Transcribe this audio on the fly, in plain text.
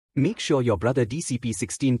Make sure your Brother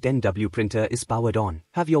DCP-1610W printer is powered on.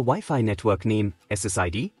 Have your Wi-Fi network name,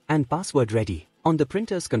 SSID, and password ready. On the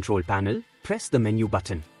printer's control panel, press the menu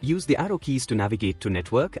button. Use the arrow keys to navigate to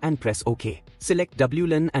network and press OK. Select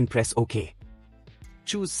WLAN and press OK.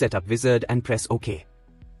 Choose Setup Wizard and press OK.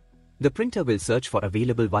 The printer will search for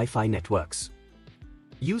available Wi-Fi networks.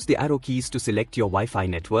 Use the arrow keys to select your Wi-Fi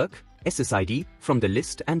network, SSID, from the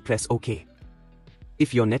list and press OK.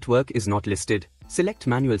 If your network is not listed, select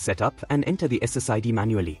Manual Setup and enter the SSID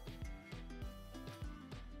manually.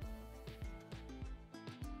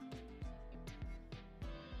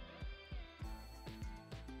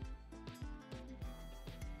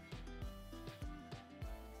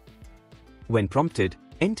 When prompted,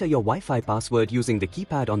 enter your Wi-Fi password using the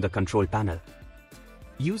keypad on the control panel.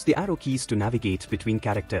 Use the arrow keys to navigate between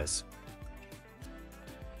characters.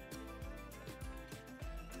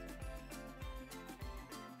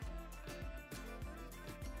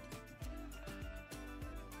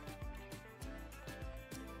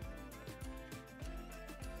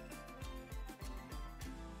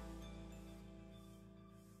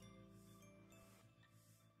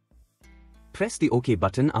 Press the OK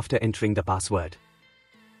button after entering the password.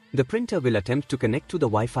 The printer will attempt to connect to the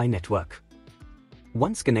Wi-Fi network.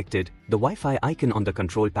 Once connected, the Wi-Fi icon on the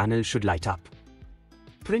control panel should light up.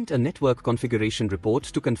 Print a network configuration report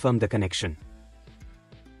to confirm the connection.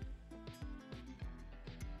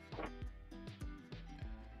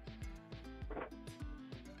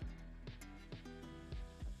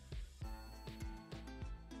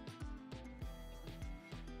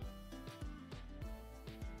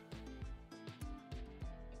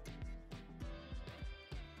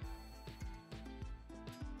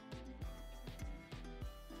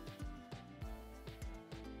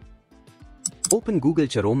 Open Google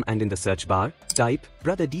Chrome and in the search bar, type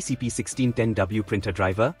Brother DCP-1610W printer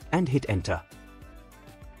driver and hit enter.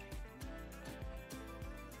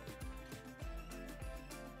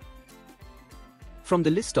 From the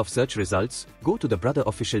list of search results, go to the Brother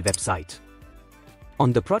official website.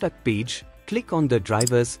 On the product page, click on the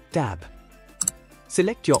Drivers tab.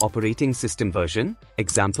 Select your operating system version,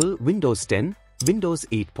 example Windows 10, Windows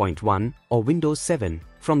 8.1 or Windows 7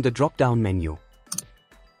 from the drop-down menu.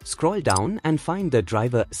 Scroll down and find the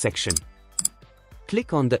driver section.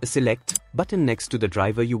 Click on the Select button next to the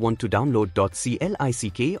driver you want to download.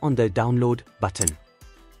 .click on the Download button.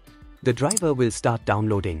 The driver will start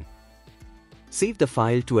downloading. Save the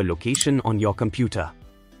file to a location on your computer.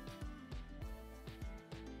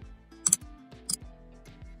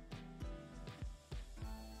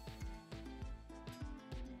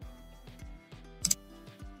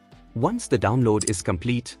 Once the download is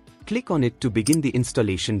complete, click on it to begin the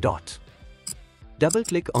installation.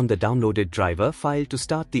 Double-click on the downloaded driver file to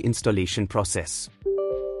start the installation process.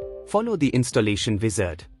 Follow the installation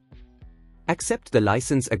wizard. Accept the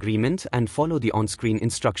license agreement and follow the on-screen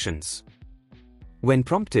instructions. When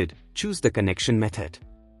prompted, choose the connection method.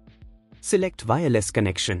 Select wireless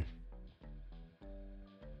connection.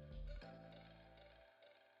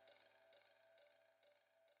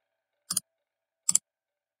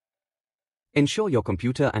 Ensure your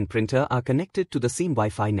computer and printer are connected to the same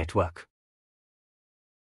Wi-Fi network.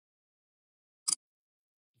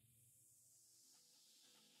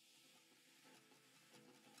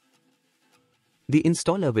 The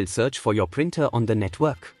installer will search for your printer on the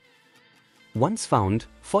network. Once found,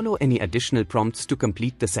 follow any additional prompts to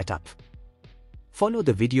complete the setup. Follow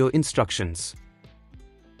the video instructions.